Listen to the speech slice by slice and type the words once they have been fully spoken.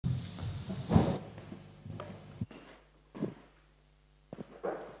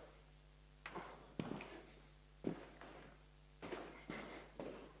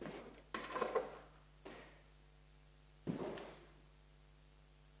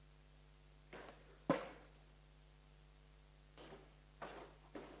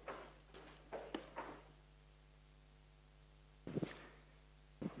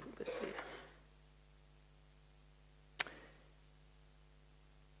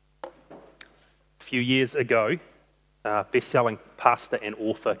few years ago, best-selling pastor and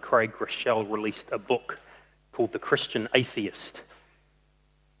author Craig Groeschel released a book called The Christian Atheist.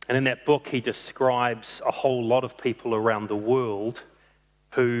 And in that book, he describes a whole lot of people around the world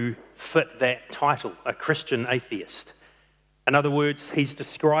who fit that title, a Christian atheist. In other words, he's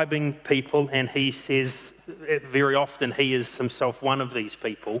describing people, and he says very often he is himself one of these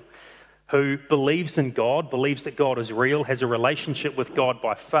people who believes in God, believes that God is real, has a relationship with God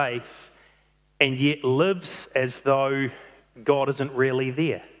by faith, and yet lives as though God isn't really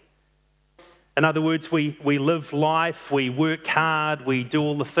there. In other words, we live life, we work hard, we do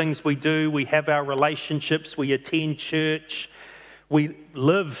all the things we do, we have our relationships, we attend church, we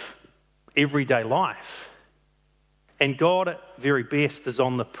live everyday life. And God, at very best, is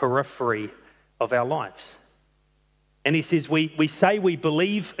on the periphery of our lives. And he says, we say we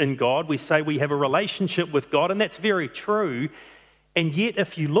believe in God, we say we have a relationship with God, and that's very true. And yet,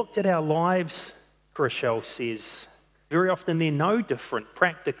 if you looked at our lives, Groeschel says, very often they're no different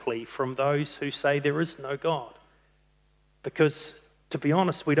practically from those who say there is no God. Because, to be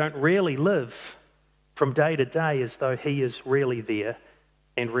honest, we don't really live from day to day as though he is really there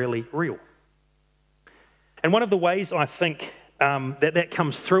and really real. And one of the ways I think that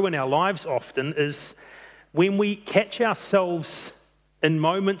comes through in our lives often is when we catch ourselves in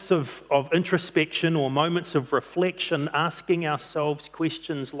moments of introspection or moments of reflection, asking ourselves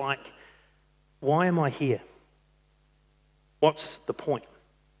questions like, why am I here? What's the point?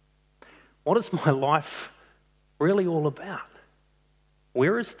 What is my life really all about?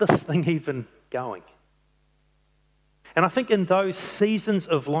 Where is this thing even going? And I think in those seasons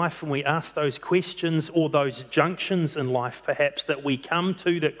of life when we ask those questions, or those junctions in life perhaps that we come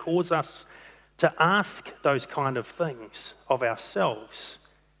to that cause us to ask those kind of things of ourselves,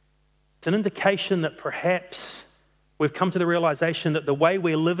 it's an indication that perhaps we've come to the realization that the way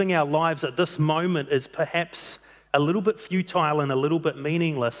we're living our lives at this moment is perhaps a little bit futile and a little bit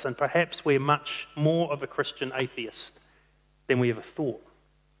meaningless, and perhaps we're much more of a Christian atheist than we ever thought.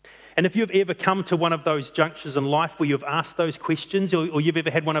 And if you've ever come to one of those junctures in life where you've asked those questions, or you've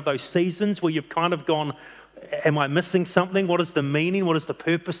ever had one of those seasons where you've kind of gone, am I missing something? What is the meaning? What is the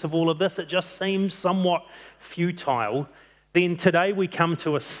purpose of all of this? It just seems somewhat futile. Then today we come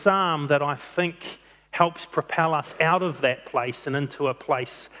to a psalm that I think helps propel us out of that place and into a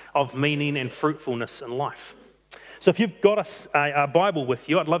place of meaning and fruitfulness in life. So if you've got a Bible with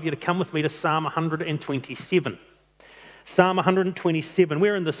you, I'd love you to come with me to Psalm 127. Psalm 127.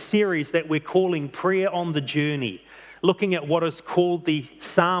 We're in the series that we're calling Prayer on the Journey, looking at what is called the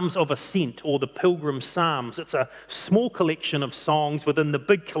Psalms of Ascent, or the Pilgrim Psalms. It's a small collection of songs within the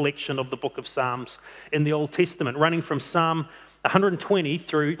big collection of the book of Psalms in the Old Testament, running from Psalm 120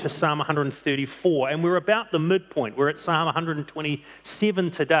 through to Psalm 134. And we're about the midpoint. We're at Psalm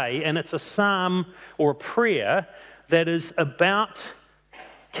 127 today, and it's a psalm or a prayer that is about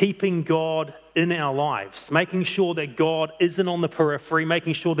keeping God in our lives, making sure that God isn't on the periphery,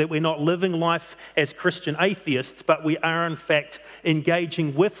 making sure that we're not living life as Christian atheists, but we are in fact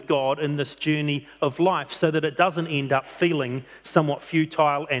engaging with God in this journey of life so that it doesn't end up feeling somewhat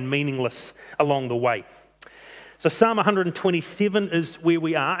futile and meaningless along the way. So Psalm 127 is where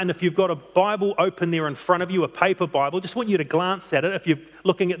we are, and if you've got a Bible open there in front of you, a paper Bible, just want you to glance at it. If you're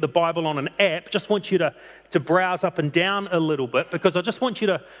looking at the Bible on an app, just want you to browse up and down a little bit, because I just want you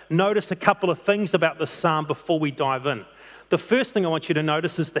to notice a couple of things about this psalm before we dive in. The first thing I want you to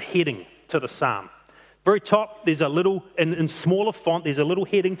notice is the heading to the psalm. Very top, there's a little, in smaller font, there's a little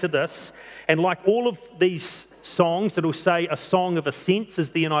heading to this, and like all of these songs, it'll say a song of ascents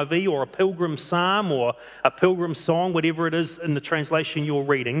is the NIV, or a pilgrim psalm, or a pilgrim song, whatever it is in the translation you're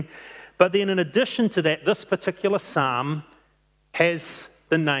reading. But then in addition to that, this particular psalm has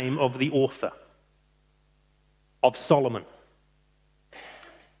the name of the author, of Solomon.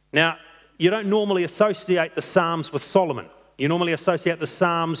 Now, you don't normally associate the Psalms with Solomon. You normally associate the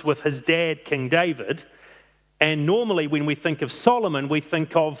Psalms with his dad, King David. And normally when we think of Solomon, we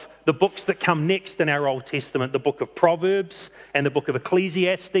think of the books that come next in our Old Testament, the book of Proverbs and the book of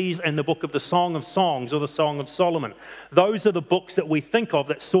Ecclesiastes and the book of the Song of Songs, or the Song of Solomon. Those are the books that we think of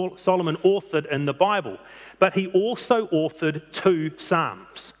that Solomon authored in the Bible. But he also authored 2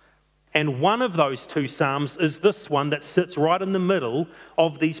 Psalms. And one of those 2 Psalms is this one that sits right in the middle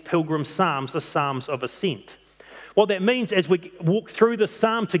of these pilgrim Psalms, the Psalms of Ascent. What that means, as we walk through the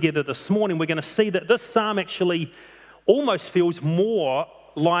psalm together this morning, we're going to see that this psalm actually almost feels more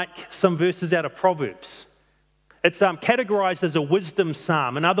like some verses out of Proverbs. It's categorized as a wisdom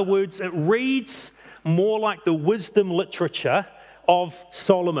psalm. In other words, it reads more like the wisdom literature of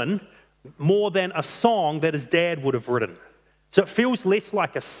Solomon, more than a song that his dad would have written. So it feels less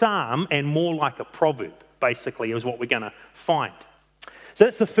like a psalm and more like a proverb, basically, is what we're going to find. So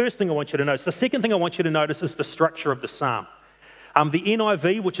that's the first thing I want you to notice. The second thing I want you to notice is the structure of the psalm. The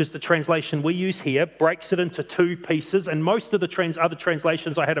NIV, which is the translation we use here, breaks it into two pieces, and most of the other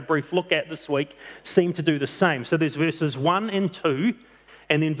translations I had a brief look at this week seem to do the same. So there's verses 1 and 2,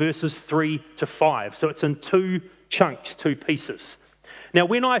 and then verses 3 to 5. So it's in two chunks, two pieces. Now,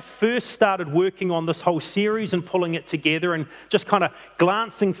 when I first started working on this whole series and pulling it together and just kind of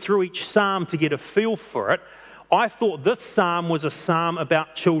glancing through each psalm to get a feel for it, I thought this psalm was a psalm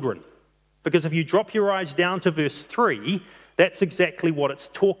about children. Because if you drop your eyes down to verse 3, that's exactly what it's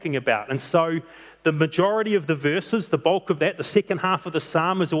talking about. And so the majority of the verses, the bulk of that, the second half of the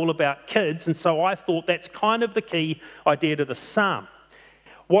psalm is all about kids. And so I thought that's kind of the key idea to the psalm.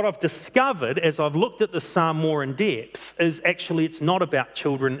 What I've discovered as I've looked at the psalm more in depth is actually it's not about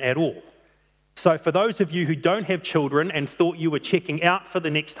children at all. So for those of you who don't have children and thought you were checking out for the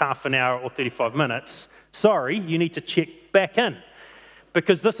next half an hour or 35 minutes, sorry, you need to check back in.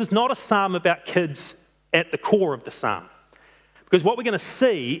 Because this is not a psalm about kids at the core of the psalm. Because what we're going to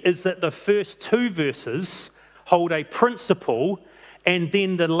see is that the first two verses hold a principle, and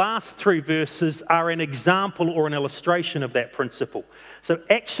then the last three verses are an example or an illustration of that principle. So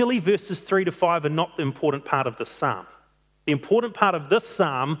actually verses 3 to 5 are not the important part of the psalm. The important part of this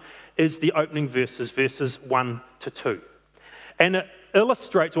psalm is the opening verses, verses 1 to 2. And it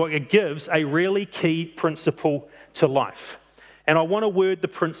illustrates, or it gives a really key principle to life. And I want to word the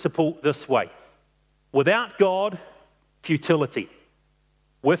principle this way. Without God, futility.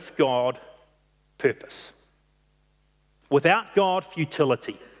 With God, purpose. Without God,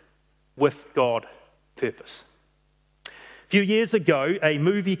 futility. With God, purpose. A few years ago, a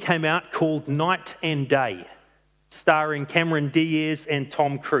movie came out called Night and Day, starring Cameron Diaz and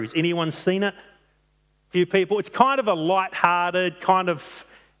Tom Cruise. Anyone seen it? A few people. It's kind of a light-hearted, kind of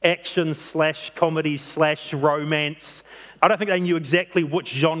action/comedy/romance. I don't think they knew exactly which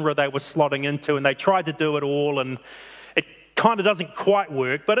genre they were slotting into, and they tried to do it all, and it kind of doesn't quite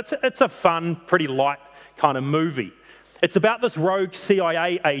work, but it's a fun, pretty light kind of movie. It's about this rogue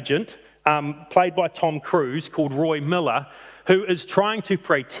CIA agent, played by Tom Cruise, called Roy Miller, who is trying to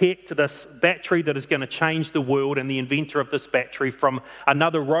protect this battery that is going to change the world, and the inventor of this battery from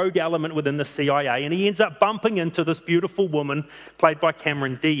another rogue element within the CIA. And he ends up bumping into this beautiful woman, played by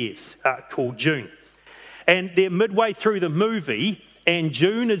Cameron Diaz, called June. And they're midway through the movie, and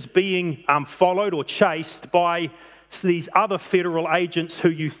June is being followed or chased by these other federal agents who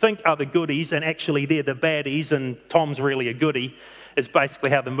you think are the goodies, and actually they're the baddies, and Tom's really a goodie, is basically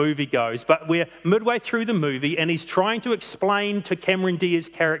how the movie goes. But we're midway through the movie, and he's trying to explain to Cameron Diaz's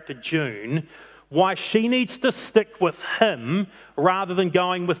character, June, why she needs to stick with him rather than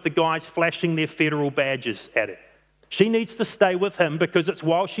going with the guys flashing their federal badges at her. She needs to stay with him because it's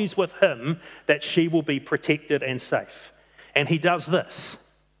while she's with him that she will be protected and safe. And he does this.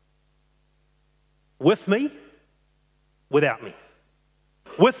 With me, without me.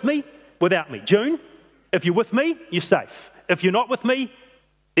 With me, without me. June, if you're with me, you're safe. If you're not with me,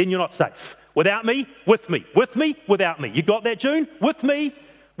 then you're not safe. Without me, with me. With me, without me. You got that, June? With me,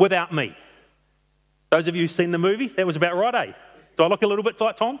 without me. Those of you who've seen the movie, that was about right, eh? Do I look a little bit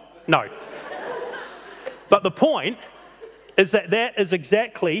like Tom? No. But the point is that that is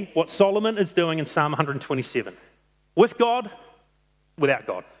exactly what Solomon is doing in Psalm 127. With God, without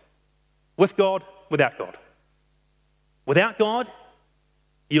God. With God, without God. Without God,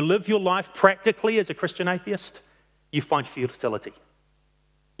 you live your life practically as a Christian atheist, you find futility.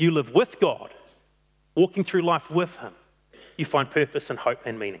 You live with God, walking through life with Him, you find purpose and hope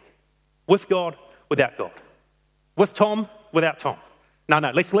and meaning. With God, without God. With Tom, without Tom. No,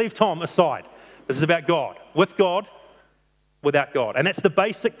 let's leave Tom aside. This is about God. With God, without God. And that's the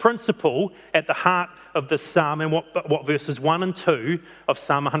basic principle at the heart of this psalm and what verses 1 and 2 of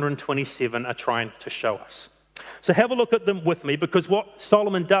Psalm 127 are trying to show us. So have a look at them with me, because what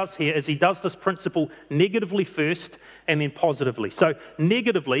Solomon does here is he does this principle negatively first and then positively. So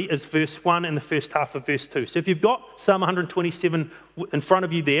negatively is verse 1 and the first half of verse 2. So if you've got Psalm 127 in front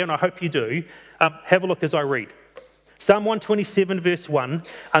of you there, and I hope you do, have a look as I read. Psalm 127 verse 1,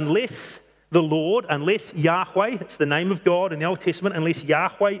 unless Yahweh, it's the name of God in the Old Testament, unless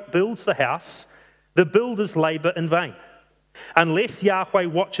Yahweh builds the house, the builders labor in vain. Unless Yahweh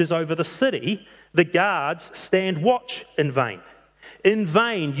watches over the city, the guards stand watch in vain. In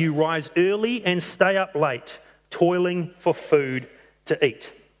vain you rise early and stay up late, toiling for food to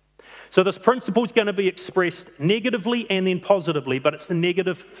eat. So this principle is going to be expressed negatively and then positively, but it's the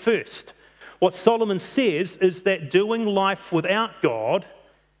negative first. What Solomon says is that doing life without God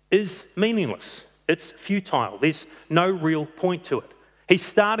is meaningless. It's futile. There's no real point to it. He's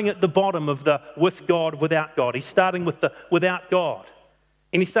starting at the bottom of the with God, without God. He's starting with the without God.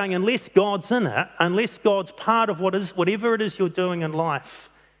 And he's saying unless God's in it, unless God's part of whatever it is you're doing in life,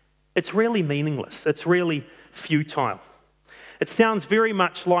 it's really meaningless. It's really futile. It sounds very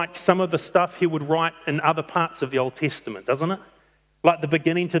much like some of the stuff he would write in other parts of the Old Testament, doesn't it? Like the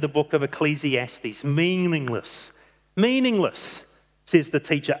beginning to the book of Ecclesiastes. Meaningless. Meaningless, says the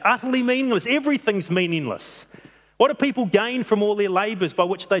teacher. Utterly meaningless. Everything's meaningless. What do people gain from all their labours by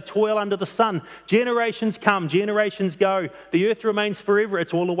which they toil under the sun? Generations come, generations go. The earth remains forever.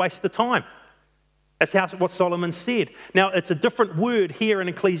 It's all a waste of time. That's what Solomon said. Now, it's a different word here in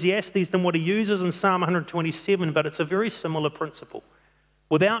Ecclesiastes than what he uses in Psalm 127, but it's a very similar principle.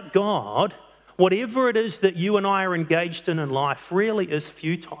 Without God, whatever it is that you and I are engaged in life really is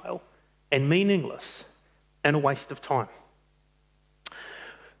futile and meaningless and a waste of time.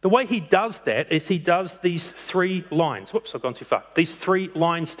 The way he does that is he does these 3 lines. Whoops, I've gone too far. These 3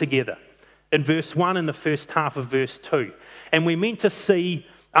 lines together in verse 1 and the first half of verse 2. And we're meant to see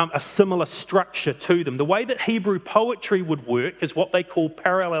a similar structure to them. The way that Hebrew poetry would work is what they call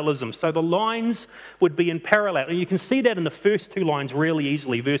parallelism. So the lines would be in parallel. And you can see that in the first 2 lines really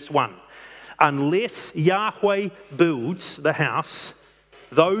easily. Verse 1. Unless Yahweh builds the house,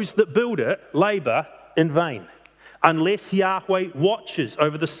 those that build it labor in vain. Unless Yahweh watches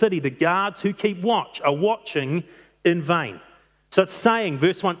over the city, the guards who keep watch are watching in vain. So it's saying,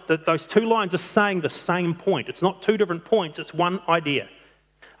 verse 1, that those 2 lines are saying the same point. It's not 2 different points, it's one idea.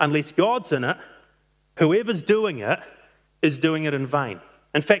 Unless God's in it, whoever's doing it is doing it in vain.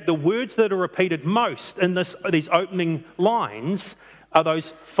 In fact, the words that are repeated most in these opening lines are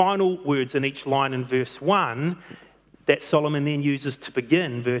those final words in each line in verse 1 that Solomon then uses to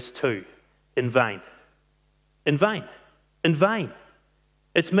begin verse 2, in vain. In vain. In vain.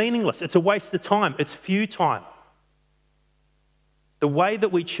 It's meaningless. It's a waste of time. It's futile. The way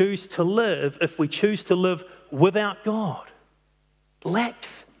that we choose to live, if we choose to live without God,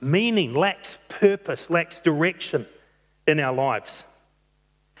 lacks meaning, lacks purpose, lacks direction in our lives.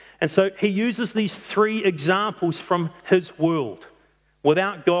 And so he uses these 3 examples from his world.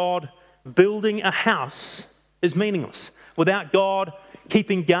 Without God, building a house is meaningless. Without God,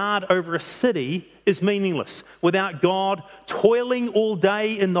 keeping guard over a city is meaningless. Without God, toiling all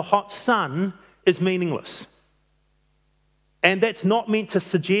day in the hot sun is meaningless. And that's not meant to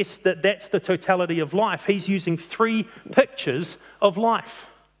suggest that that's the totality of life. He's using 3 pictures of life.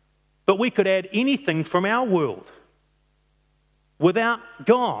 But we could add anything from our world. Without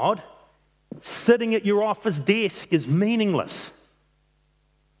God, sitting at your office desk is meaningless.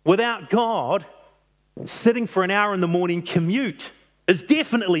 Without God, sitting for an hour in the morning commute is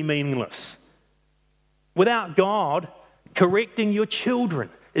definitely meaningless. Without God, correcting your children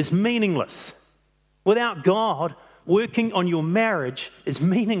is meaningless. Without God, working on your marriage is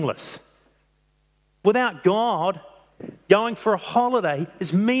meaningless. Without God, going for a holiday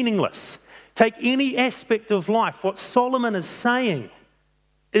is meaningless. Take any aspect of life. What Solomon is saying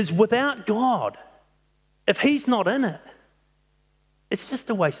is without God, if he's not in it, it's just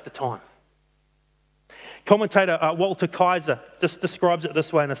a waste of time. Commentator Walter Kaiser just describes it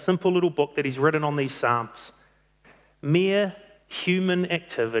this way in a simple little book that he's written on these Psalms. Mere human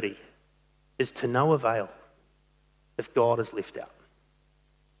activity is to no avail if God is left out.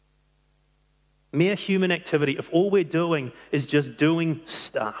 Mere human activity, if all we're doing is just doing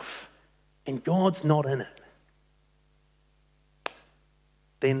stuff and God's not in it,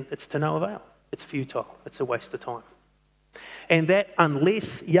 then it's to no avail. It's futile. It's a waste of time. And that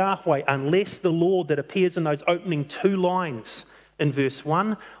unless Yahweh, unless the Lord that appears in those opening 2 lines in verse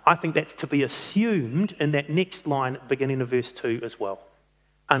 1, I think that's to be assumed in that next line beginning of verse 2 as well.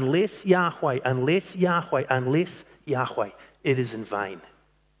 Unless Yahweh, unless Yahweh, unless Yahweh, it is in vain.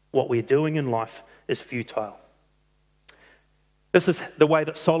 What we're doing in life is futile. This is the way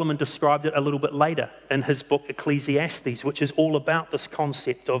that Solomon described it a little bit later in his book Ecclesiastes, which is all about this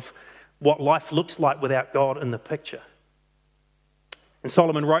concept of what life looks like without God in the picture. And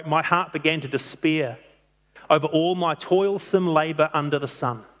Solomon wrote, "My heart began to despair over all my toilsome labour under the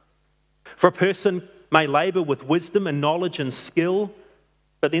sun. For a person may labour with wisdom and knowledge and skill,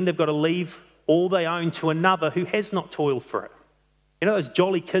 but then they've got to leave all they own to another who has not toiled for it." You know those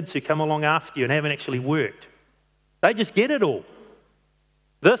jolly kids who come along after you and haven't actually worked? They just get it all.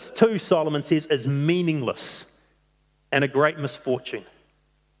 This too, Solomon says, is meaningless and a great misfortune.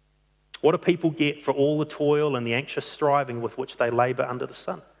 What do people get for all the toil and the anxious striving with which they labour under the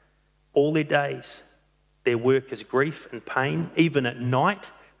sun? All their days, their work is grief and pain. Even at night,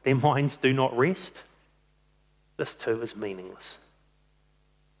 their minds do not rest. This too is meaningless.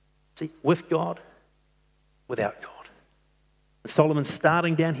 See, with God, without God. And Solomon's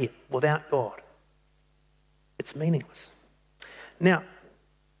starting down here, without God. It's meaningless. Now,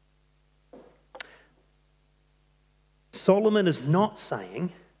 Solomon is not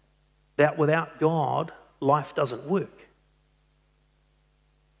saying that without God, life doesn't work.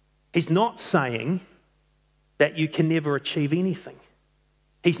 He's not saying that you can never achieve anything.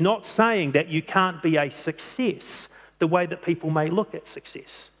 He's not saying that you can't be a success the way that people may look at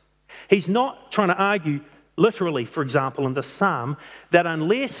success. He's not trying to argue, literally, for example, in the psalm, that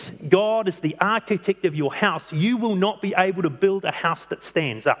unless God is the architect of your house, you will not be able to build a house that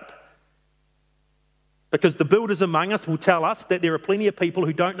stands up. Because the builders among us will tell us that there are plenty of people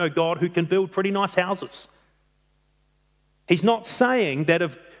who don't know God who can build pretty nice houses. He's not saying that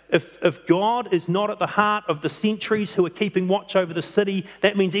if God is not at the heart of the sentries who are keeping watch over the city,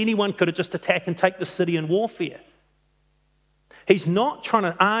 that means anyone could just attack and take the city in warfare. He's not trying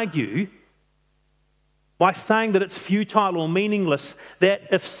to argue by saying that it's futile or meaningless, that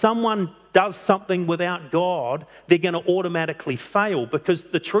if someone does something without God, they're going to automatically fail, because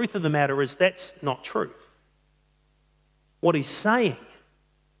the truth of the matter is that's not true. What he's saying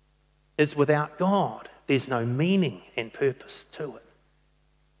is without God, there's no meaning and purpose to it.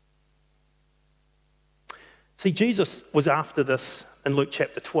 See, Jesus was after this in Luke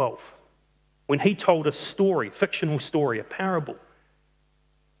chapter 12, when he told a story, a fictional story, a parable,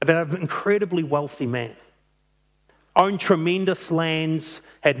 about an incredibly wealthy man. Owned tremendous lands,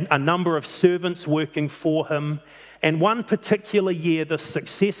 had a number of servants working for him, and one particular year, the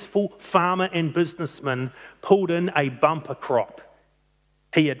successful farmer and businessman pulled in a bumper crop.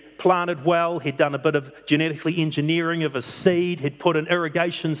 He had planted well, he'd done a bit of genetically engineering of his seed, he'd put in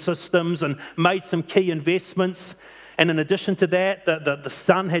irrigation systems and made some key investments. And in addition to that, the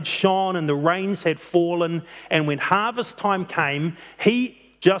sun had shone and the rains had fallen, and when harvest time came, he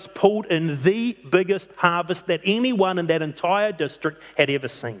just pulled in the biggest harvest that anyone in that entire district had ever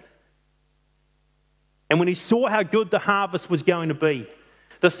seen. And when he saw how good the harvest was going to be,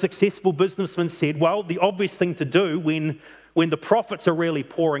 the successful businessman said, well, the obvious thing to do when the profits are really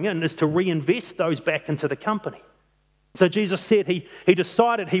pouring in is to reinvest those back into the company. So Jesus said he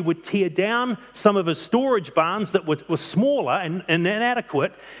decided he would tear down some of his storage barns that were smaller and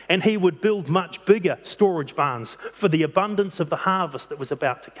inadequate, and he would build much bigger storage barns for the abundance of the harvest that was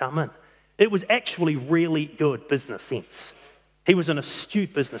about to come in. It was actually really good business sense. He was an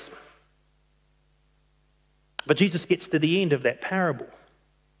astute businessman. But Jesus gets to the end of that parable,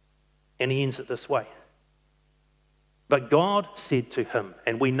 and he ends it this way. But God said to him,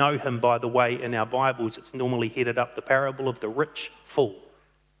 and we know him, by the way, in our Bibles, it's normally headed up the parable of the rich fool.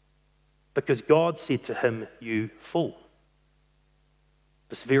 Because God said to him, you fool,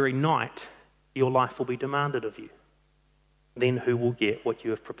 this very night your life will be demanded of you. Then who will get what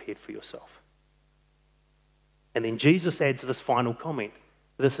you have prepared for yourself? And then Jesus adds this final comment.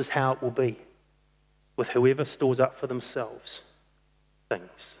 This is how it will be with whoever stores up for themselves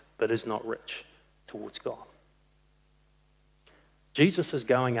things, but is not rich towards God. Jesus is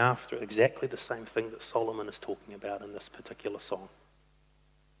going after exactly the same thing that Solomon is talking about in this particular song.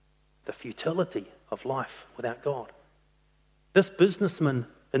 The futility of life without God. This businessman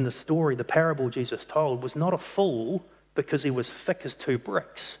in the story, the parable Jesus told, was not a fool because he was thick as two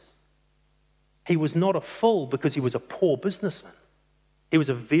bricks. He was not a fool because he was a poor businessman. He was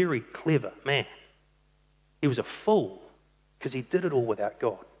a very clever man. He was a fool because he did it all without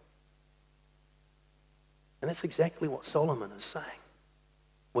God. And that's exactly what Solomon is saying.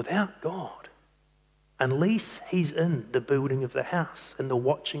 Without God, unless he's in the building of the house and the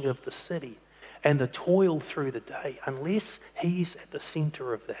watching of the city and the toil through the day, unless he's at the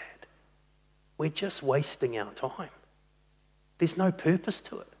center of that, we're just wasting our time. There's no purpose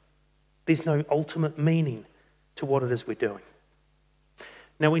to it. There's no ultimate meaning to what it is we're doing.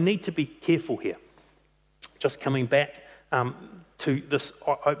 Now, we need to be careful here. Just coming back to this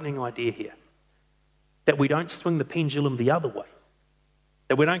opening idea here, that we don't swing the pendulum the other way.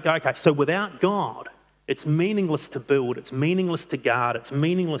 That we don't go, okay, so without God, it's meaningless to build, it's meaningless to guard, it's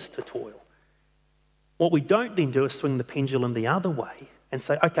meaningless to toil. What we don't then do is swing the pendulum the other way and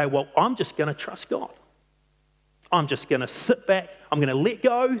say, okay, well, I'm just going to trust God. I'm just going to sit back, I'm going to let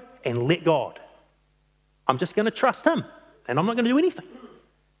go and let God. I'm just going to trust him, and I'm not going to do anything.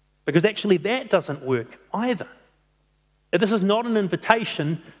 Because actually that doesn't work either. This is not an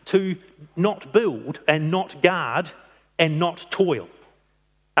invitation to not build and not guard and not toil.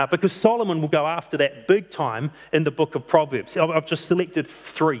 Because Solomon will go after that big time in the book of Proverbs. I've just selected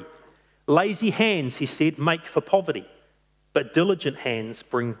 3. Lazy hands, he said, make for poverty, but diligent hands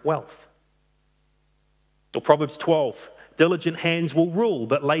bring wealth. Or Proverbs 12, diligent hands will rule,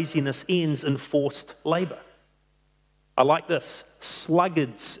 but laziness ends in forced labor. I like this.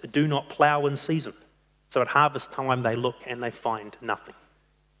 Sluggards do not plough in season. So at harvest time they look and they find nothing.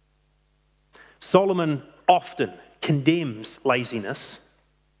 Solomon often condemns laziness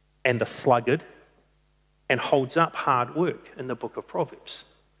and the sluggard and holds up hard work in the book of Proverbs.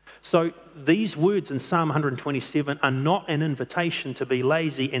 So these words in Psalm 127 are not an invitation to be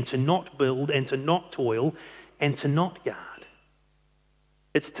lazy and to not build and to not toil and to not guard.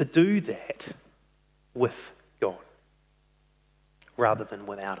 It's to do that with God rather than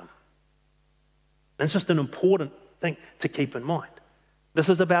without Him. And it's just an important thing to keep in mind. This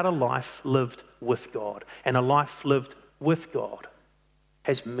is about a life lived with God, and a life lived with God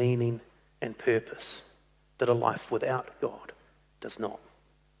has meaning and purpose that a life without God does not.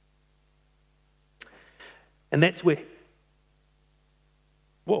 And that's where,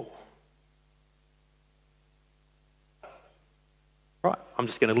 right, I'm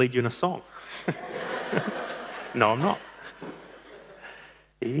just going to lead you in a song. No, I'm not.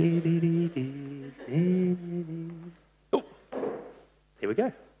 Oh, here we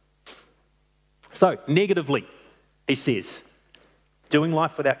go. So, negatively, he says, doing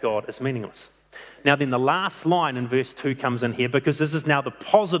life without God is meaningless. Now then, the last line in verse 2 comes in here because this is now the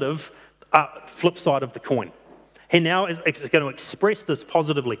positive flip side of the coin. He now is going to express this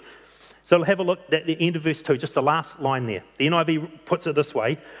positively. So we'll have a look at the end of verse 2, just the last line there. The NIV puts it this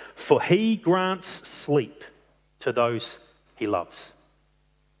way, for he grants sleep to those he loves.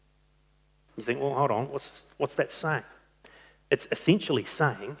 You think, well, hold on, what's that saying? It's essentially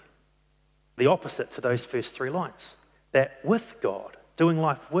saying the opposite to those first three lines. That with God, doing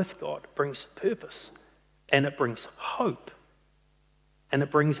life with God brings purpose, and it brings hope, and it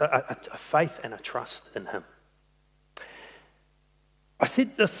brings a faith and a trust in Him. I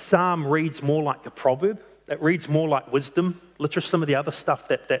said this psalm reads more like a proverb. It reads more like wisdom, literally some of the other stuff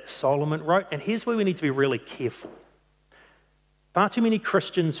that Solomon wrote. And here's where we need to be really careful. Far too many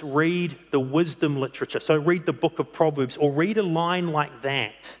Christians read the wisdom literature, so read the book of Proverbs, or read a line like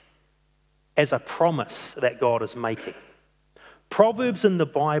that as a promise that God is making. Proverbs in the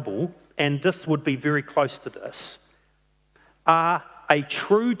Bible, and this would be very close to this, are a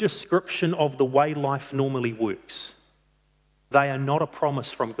true description of the way life normally works. They are not a promise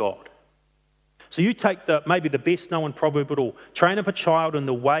from God. So you take maybe the best known proverb at all. Train up a child in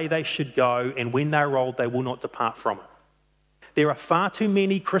the way they should go, and when they're old, they will not depart from it. There are far too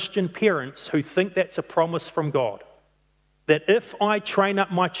many Christian parents who think that's a promise from God. That if I train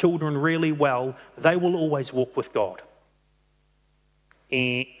up my children really well, they will always walk with God.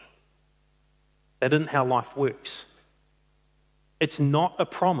 That isn't how life works. It's not a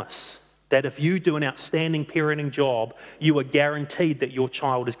promise that if you do an outstanding parenting job, you are guaranteed that your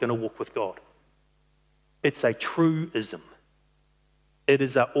child is going to walk with God. It's a truism. It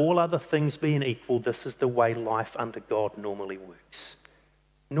is all other things being equal, this is the way life under God normally works.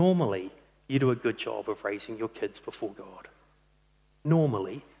 Normally, you do a good job of raising your kids before God.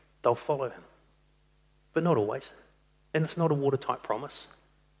 Normally, they'll follow Him. But not always. And it's not a watertight promise.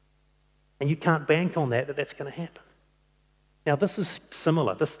 And you can't bank on that that's going to happen. Now, this is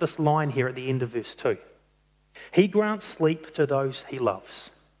similar. This line here at the end of verse 2. He grants sleep to those He loves.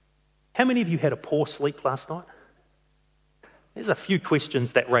 How many of you had a poor sleep last night? There's a few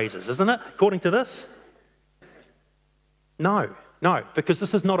questions that raises, isn't it, according to this? No, because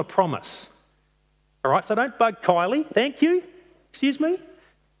this is not a promise. All right, so don't bug Kylie. Thank you. Excuse me.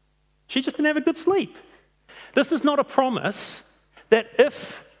 She just didn't have a good sleep. This is not a promise that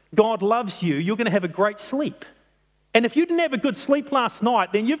if God loves you, you're going to have a great sleep. And if you didn't have a good sleep last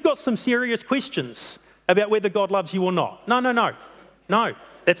night, then you've got some serious questions about whether God loves you or not. No.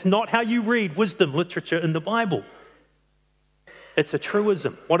 That's not how you read wisdom literature in the Bible. It's a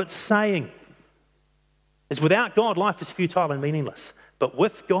truism. What it's saying is without God, life is futile and meaningless. But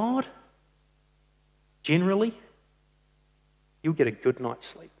with God, generally, you'll get a good night's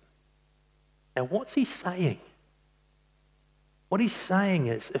sleep. Now, what's he saying? What he's saying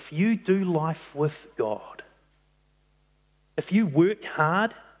is if you do life with God, if you work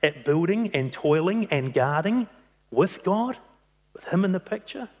hard at building and toiling and guarding with God, with Him in the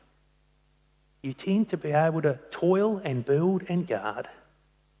picture, you tend to be able to toil and build and guard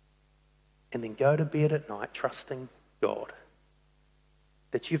and then go to bed at night trusting God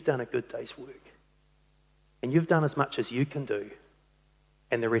that you've done a good day's work and you've done as much as you can do,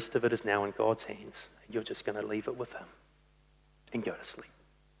 and the rest of it is now in God's hands, and you're just going to leave it with Him and go to sleep.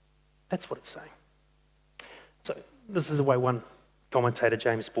 That's what it's saying. So this is the way one commentator,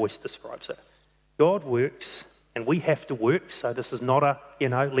 James Boyce, describes it. God works, and we have to work, so this is not a,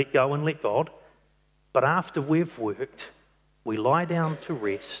 let go and let God. But after we've worked, we lie down to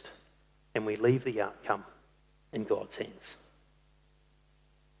rest, and we leave the outcome in God's hands.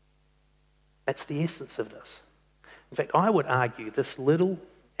 That's the essence of this. In fact, I would argue this little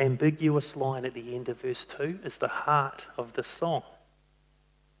ambiguous line at the end of verse 2 is the heart of this song.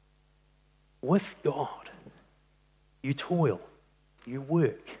 With God, you toil, you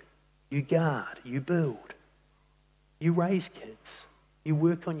work, you guard, you build, you raise kids, you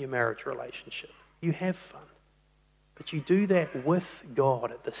work on your marriage relationship, you have fun. But you do that with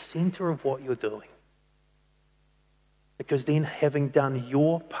God at the center of what you're doing. Because then, having done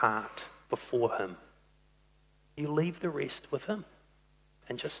your part before Him, you leave the rest with Him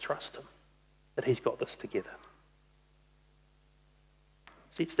and just trust Him that He's got this together.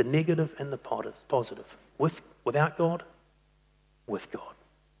 See, it's the negative and the positive. Without God, with God.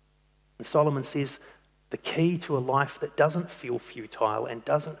 And Solomon says the key to a life that doesn't feel futile and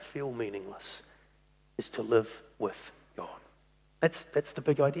doesn't feel meaningless is to live with God. That's the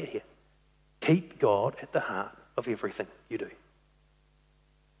big idea here. Keep God at the heart of everything you do.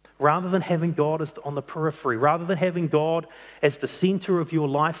 Rather than having God as on the periphery, rather than having God as the center of your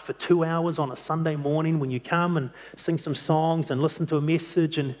life for 2 hours on a Sunday morning when you come and sing some songs and listen to a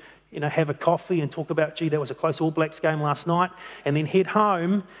message and have a coffee and talk about, gee, that was a close All Blacks game last night, and then head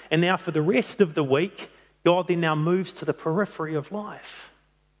home, and now for the rest of the week, God then now moves to the periphery of life.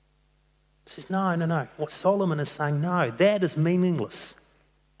 He says, no. What Solomon is saying, no, that is meaningless.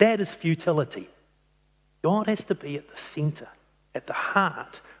 That is futility. God has to be at the center, at the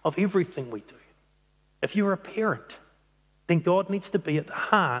heart of everything we do. If you're a parent, then God needs to be at the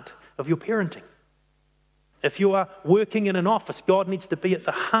heart of your parenting. If you are working in an office, God needs to be at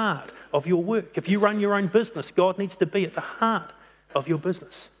the heart of your work. If you run your own business, God needs to be at the heart of your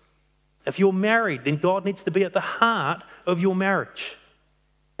business. If you're married, then God needs to be at the heart of your marriage.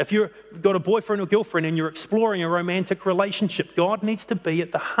 If you've got a boyfriend or girlfriend and you're exploring a romantic relationship, God needs to be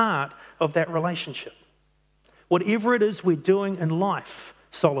at the heart of that relationship. Whatever it is we're doing in life,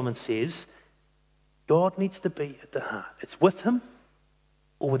 Solomon says, God needs to be at the heart. It's with Him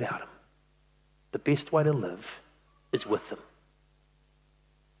or without Him. The best way to live is with Him.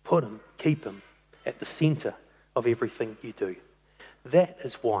 Put Him, keep Him at the center of everything you do. That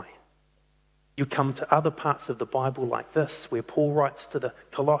is why you come to other parts of the Bible like this, where Paul writes to the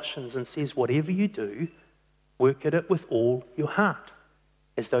Colossians and says, whatever you do, work at it with all your heart,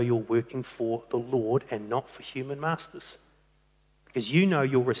 as though you're working for the Lord and not for human masters. Because you know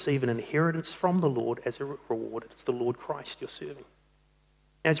you'll receive an inheritance from the Lord as a reward. It's the Lord Christ you're serving.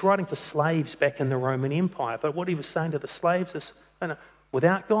 Now, he's writing to slaves back in the Roman Empire, but what he was saying to the slaves is, no,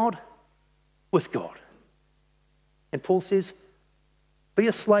 without God, with God. And Paul says, be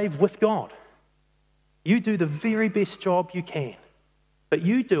a slave with God. You do the very best job you can, but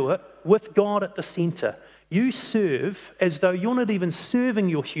you do it with God at the center. You serve as though you're not even serving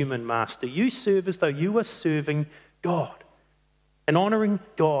your human master. You serve as though you are serving God and honoring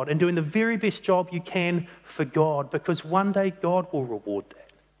God and doing the very best job you can for God, because one day God will reward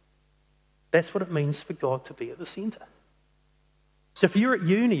that. That's what it means for God to be at the center. So if you're at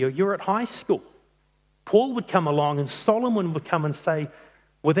uni or you're at high school, Paul would come along and Solomon would come and say,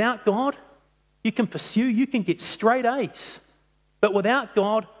 without God, you can pursue, you can get straight A's. But without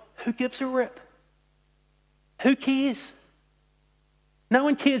God, who gives a rip? Who cares? No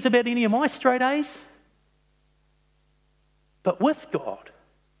one cares about any of my straight A's. But with God,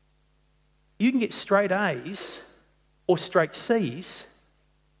 you can get straight A's or straight C's.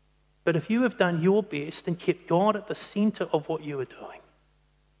 But if you have done your best and kept God at the center of what you are doing,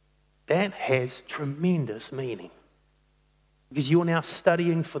 that has tremendous meaning. Because you are now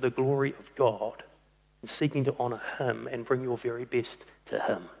studying for the glory of God and seeking to honor Him and bring your very best to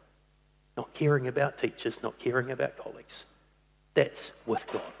Him. Not caring about teachers, not caring about colleagues. That's with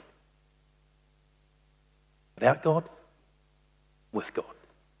God. Without God, with God.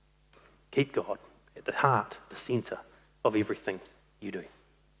 Keep God at the heart, the center of everything you do.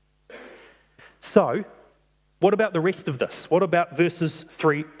 So, what about the rest of this? What about verses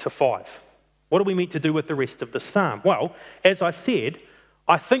 3 to 5? What are we meant to do with the rest of the psalm? Well, as I said,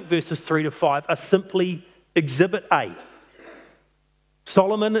 I think verses 3 to 5 are simply exhibit A.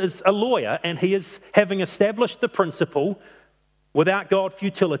 Solomon is a lawyer, and he is, having established the principle, without God,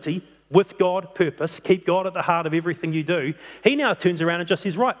 futility, with God, purpose, keep God at the heart of everything you do. He now turns around and just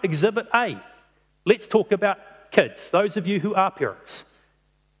says, right, exhibit A. Let's talk about kids, those of you who are parents.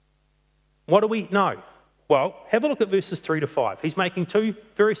 What do we know? Well, have a look at verses 3 to 5. He's making two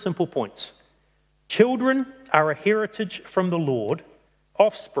very simple points. Children are a heritage from the Lord,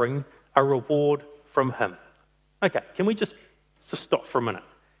 offspring a reward from Him. Okay, can we just stop for a minute?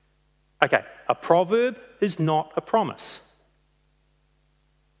 Okay, a proverb is not a promise.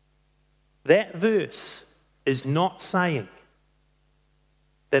 That verse is not saying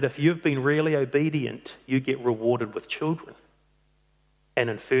that if you've been really obedient, you get rewarded with children, and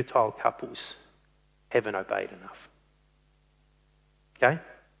infertile couples haven't obeyed enough. Okay?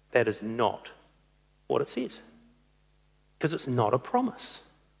 That is not what it says. Because it's not a promise.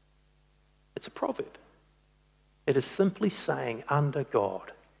 It's a proverb. It is simply saying, under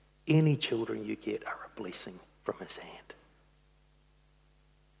God, any children you get are a blessing from his hand.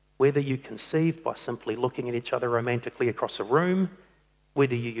 Whether you conceived by simply looking at each other romantically across a room,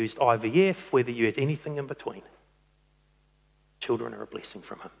 whether you used IVF, whether you had anything in between, children are a blessing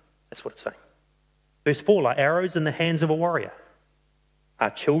from him. That's what it's saying. Verse 4, like arrows in the hands of a warrior are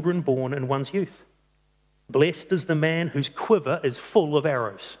children born in one's youth. Blessed is the man whose quiver is full of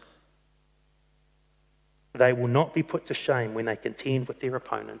arrows. They will not be put to shame when they contend with their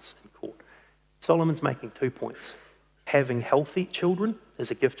opponents in court. Solomon's making 2 points. Having healthy children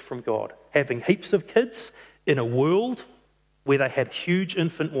is a gift from God. Having heaps of kids in a world where they had huge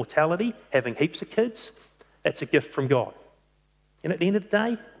infant mortality, having heaps of kids, that's a gift from God. And at the end of the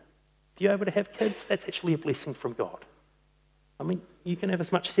day, if you're able to have kids, that's actually a blessing from God. I mean, you can have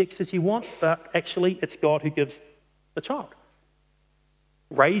as much sex as you want, but actually it's God who gives the child.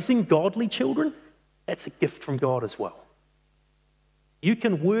 Raising godly children, that's a gift from God as well. You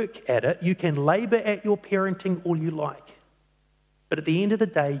can work at it, you can labour at your parenting all you like, but at the end of the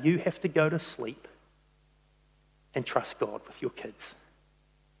day, you have to go to sleep and trust God with your kids.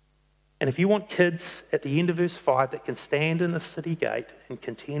 And if you want kids at the end of verse 5 that can stand in the city gate and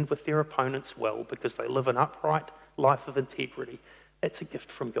contend with their opponents well because they live an upright life of integrity, that's a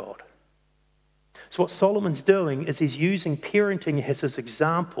gift from God. So what Solomon's doing is he's using parenting as his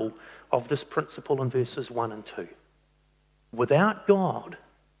example of this principle in verses 1 and 2. Without God,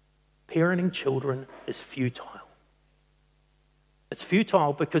 parenting children is futile. It's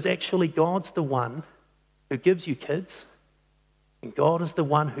futile because actually God's the one who gives you kids, and God is the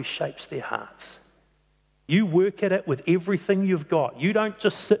one who shapes their hearts. You work at it with everything you've got. You don't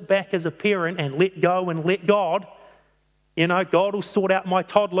just sit back as a parent and let go and let God. You know, God will sort out my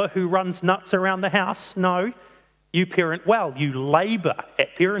toddler who runs nuts around the house. No, you parent well. You labour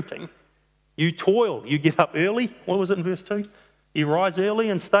at parenting. You toil. You get up early. What was it in verse 2? You rise early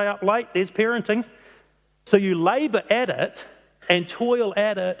and stay up late. There's parenting. So you labour at it and toil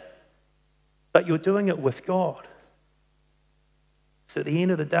at it, but you're doing it with God. So at the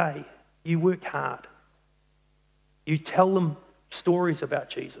end of the day, you work hard. You tell them stories about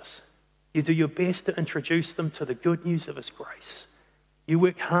Jesus. You do your best to introduce them to the good news of his grace. You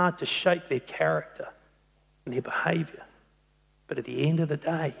work hard to shape their character and their behaviour. But at the end of the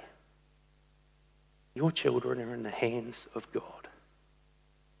day, your children are in the hands of God.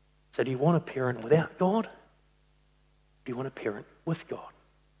 So do you want to parent without God? Do you want to parent with God?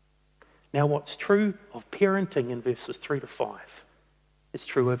 Now what's true of parenting in verses 3 to 5 is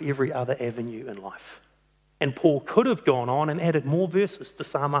true of every other avenue in life. And Paul could have gone on and added more verses to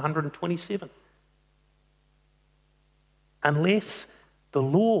Psalm 127. Unless the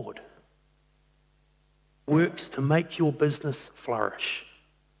Lord works to make your business flourish,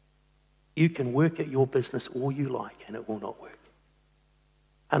 you can work at your business all you like and it will not work.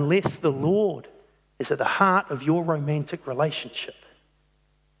 Unless the Lord is at the heart of your romantic relationship,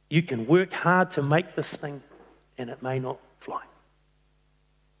 you can work hard to make this thing and it may not fly.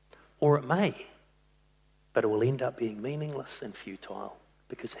 Or it may, but it will end up being meaningless and futile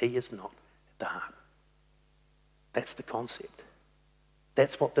because he is not at the heart. That's the concept.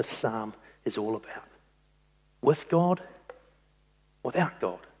 That's what this psalm is all about. With God, without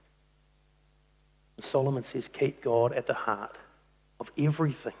God. And Solomon says, keep God at the heart of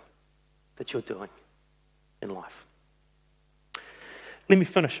everything that you're doing in life. Let me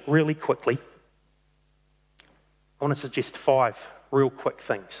finish really quickly. I want to suggest 5 real quick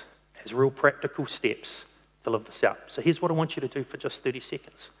things as real practical steps to live this out. So here's what I want you to do for just 30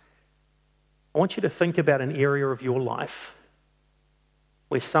 seconds. I want you to think about an area of your life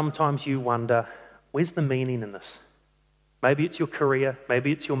where sometimes you wonder, where's the meaning in this? Maybe it's your career,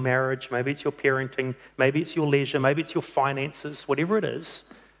 maybe it's your marriage, maybe it's your parenting, maybe it's your leisure, maybe it's your finances, whatever it is.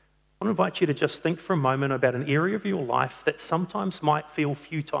 I want to invite you to just think for a moment about an area of your life that sometimes might feel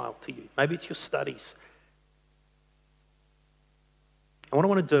futile to you. Maybe it's your studies. And what I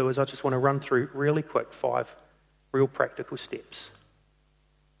want to do is I just want to run through really quick 5 real practical steps.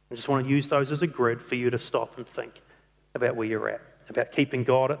 I just want to use those as a grid for you to stop and think about where you're at, about keeping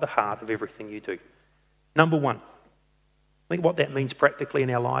God at the heart of everything you do. Number 1, I think what that means practically in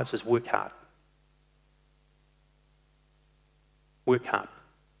our lives is work hard. Work hard.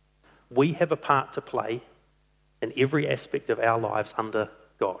 We have a part to play in every aspect of our lives under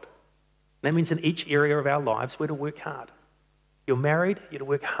God. That means in each area of our lives, we're to work hard. You're married, you're to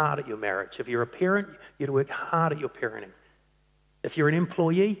work hard at your marriage. If you're a parent, you're to work hard at your parenting. If you're an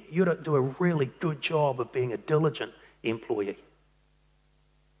employee, you're to do a really good job of being a diligent employee.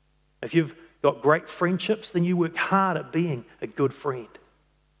 If you've got great friendships, then you work hard at being a good friend.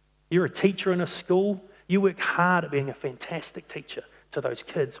 You're a teacher in a school, you work hard at being a fantastic teacher to those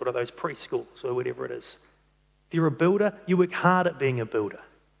kids or to those preschools or whatever it is. If you're a builder, you work hard at being a builder.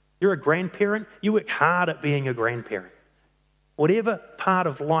 You're a grandparent, you work hard at being a grandparent. Whatever part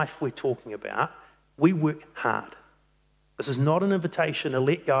of life we're talking about, we work hard. This is not an invitation to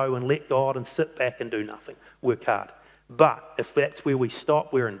let go and let God and sit back and do nothing. Work hard. But if that's where we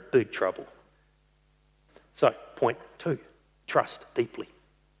stop, we're in big trouble. So, point 2, trust deeply.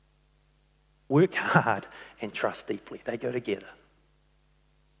 Work hard and trust deeply. They go together.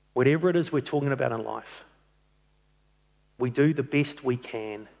 Whatever it is we're talking about in life, we do the best we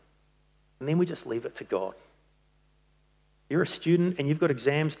can, and then we just leave it to God. You're a student and you've got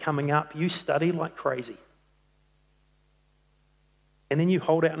exams coming up, you study like crazy. And then you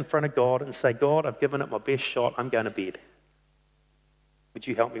hold out in front of God and say, God, I've given it my best shot, I'm going to bed. Would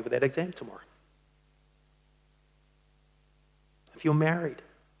you help me with that exam tomorrow? If you're married,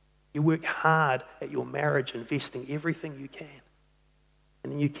 you work hard at your marriage, investing everything you can.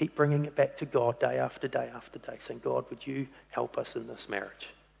 And then you keep bringing it back to God day after day after day, saying, God, would you help us in this marriage?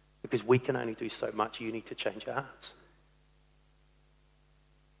 Because we can only do so much. You need to change our hearts.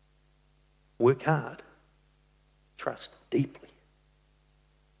 Work hard. Trust deeply.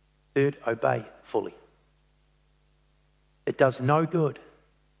 Third, obey fully. It does no good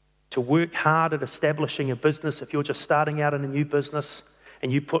to work hard at establishing a business if you're just starting out in a new business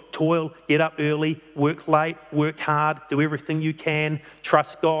and you put toil, get up early, work late, work hard, do everything you can,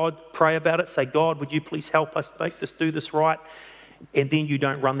 trust God, pray about it, say, God, would you please help us do this right? And then you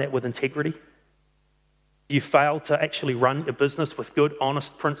don't run that with integrity. You fail to actually run a business with good,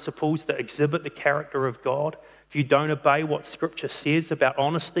 honest principles that exhibit the character of God. If you don't obey what Scripture says about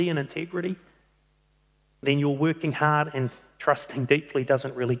honesty and integrity, then your working hard and trusting deeply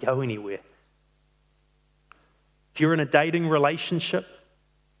doesn't really go anywhere. If you're in a dating relationship,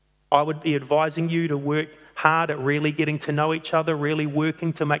 I would be advising you to work hard at really getting to know each other, really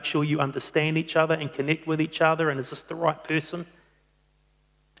working to make sure you understand each other and connect with each other, and is this the right person?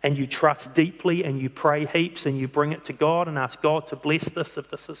 And you trust deeply and you pray heaps and you bring it to God and ask God to bless this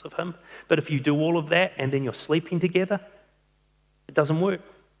if this is of Him. But if you do all of that and then you're sleeping together, it doesn't work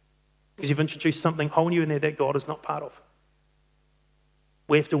because you've introduced something whole new in there that God is not part of.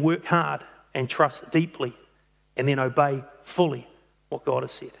 We have to work hard and trust deeply and then obey fully what God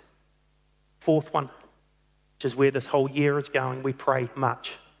has said. Fourth one, which is where this whole year is going, we pray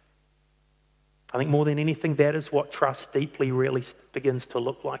much. I think more than anything, that is what trust deeply really begins to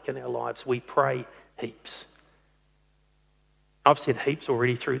look like in our lives. We pray heaps. I've said heaps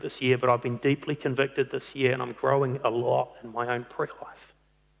already through this year, but I've been deeply convicted this year and I'm growing a lot in my own prayer life.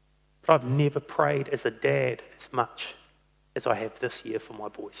 But I've never prayed as a dad as much as I have this year for my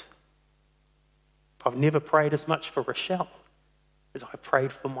boys. I've never prayed as much for Rochelle as I've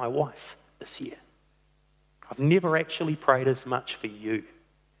prayed for my wife this year. I've never actually prayed as much for you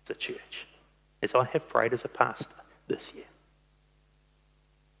as a church as I have prayed as a pastor this year.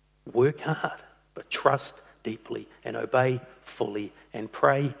 Work hard, but trust deeply and obey fully and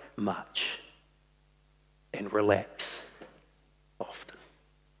pray much and relax often.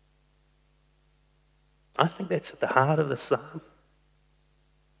 I think that's at the heart of the psalm.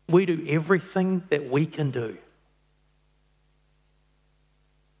 We do everything that we can do.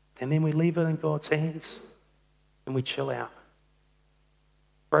 And then we leave it in God's hands and we chill out.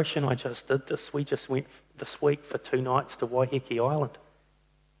 Rosh and I just did this. We just went this week for 2 nights to Waiheke Island.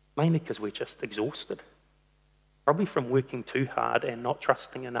 Mainly because we're just exhausted. Probably from working too hard and not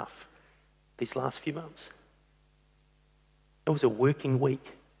trusting enough these last few months. It was a working week.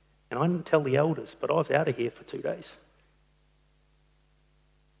 And I didn't tell the elders, but I was out of here for 2 days.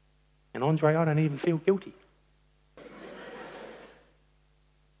 And Andre, I don't even feel guilty.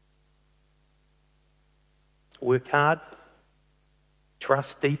 Work hard,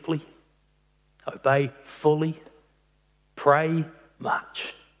 trust deeply, obey fully, pray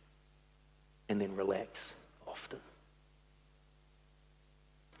much, and then relax often.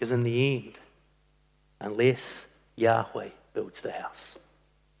 Because in the end, unless Yahweh builds the house,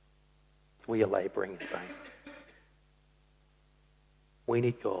 we are labouring in vain. We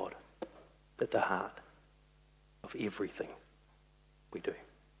need God at the heart of everything we do.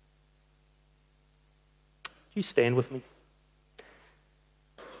 You stand with me.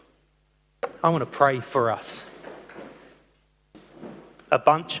 I want to pray for us. a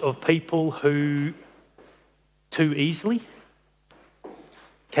bunch of people who too easily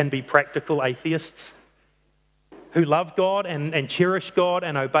can be practical atheists, who love God and cherish God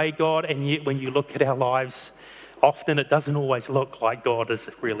and obey God, and yet when you look at our lives, often it doesn't always look like God is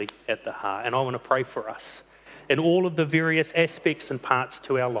really at the heart. And I want to pray for us in all of the various aspects and parts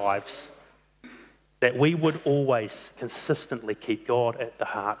to our lives, that we would always consistently keep God at the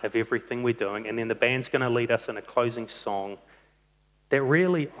heart of everything we're doing. And then the band's going to lead us in a closing song that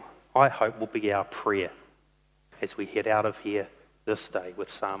really, I hope, will be our prayer as we head out of here this day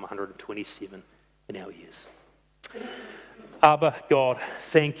with Psalm 127 in our ears. Abba, God,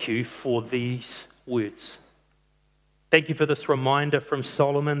 thank you for these words. Thank you for this reminder from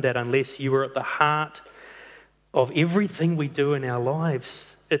Solomon that unless you are at the heart of everything we do in our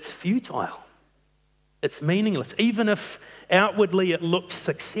lives, it's futile. It's meaningless. Even if outwardly it looks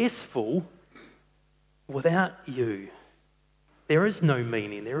successful, without you, there is no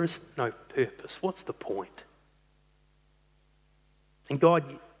meaning, there is no purpose. What's the point? And God,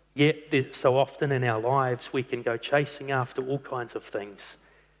 yet so often in our lives we can go chasing after all kinds of things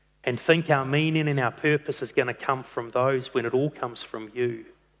and think our meaning and our purpose is going to come from those when it all comes from you.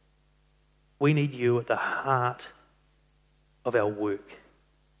 We need you at the heart of our work.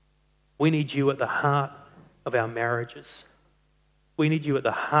 We need you at the heart of our marriages. We need you at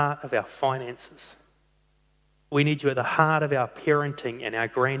the heart of our finances. We need you at the heart of our parenting and our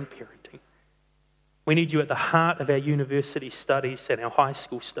grandparenting. We need you at the heart of our university studies and our high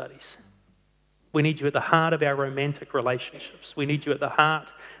school studies. We need you at the heart of our romantic relationships. We need you at the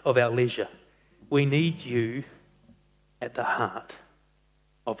heart of our leisure. We need you at the heart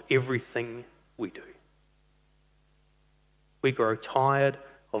of everything we do. We grow tired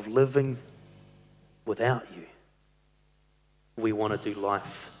of living without you. We want to do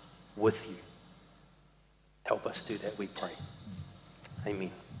life with you. Help us do that, we pray.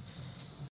 Amen.